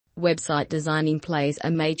Website designing plays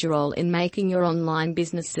a major role in making your online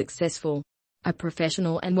business successful. A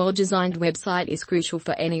professional and well-designed website is crucial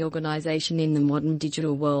for any organization in the modern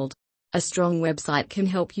digital world. A strong website can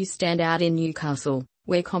help you stand out in Newcastle,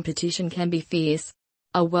 where competition can be fierce.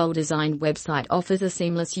 A well-designed website offers a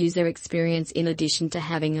seamless user experience in addition to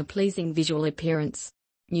having a pleasing visual appearance.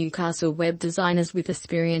 Newcastle web designers with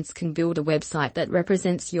experience can build a website that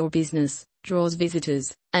represents your business, draws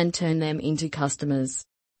visitors, and turn them into customers.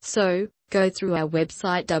 So, go through our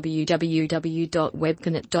website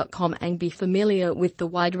www.webconnect.com and be familiar with the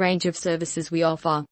wide range of services we offer.